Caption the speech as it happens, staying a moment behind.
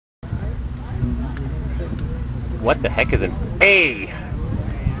What the heck is an A?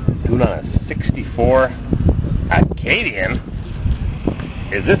 Doing on a 64 Acadian?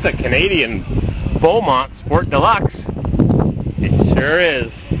 Is this a Canadian Beaumont Sport Deluxe? It sure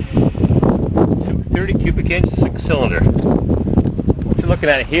is. 230 cubic inch 6-cylinder. What you're looking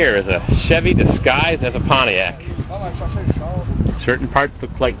at here is a Chevy disguised as a Pontiac. Certain parts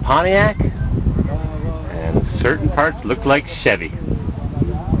look like Pontiac, and certain parts look like Chevy.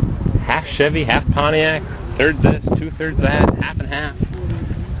 Half Chevy, half Pontiac, third this, 2/3 that, half and half.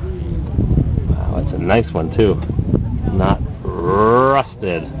 Wow, that's a nice one too. Not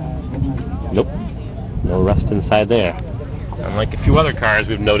rusted. Nope, no rust inside there. Unlike a few other cars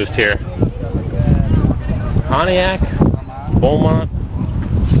we've noticed here. Pontiac Beaumont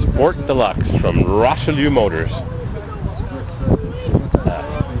Sport Deluxe from Richelieu Motors.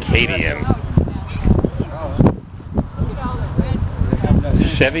 Acadian.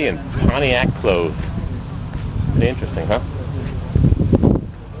 Chevy and Pontiac clothes. Pretty interesting, huh?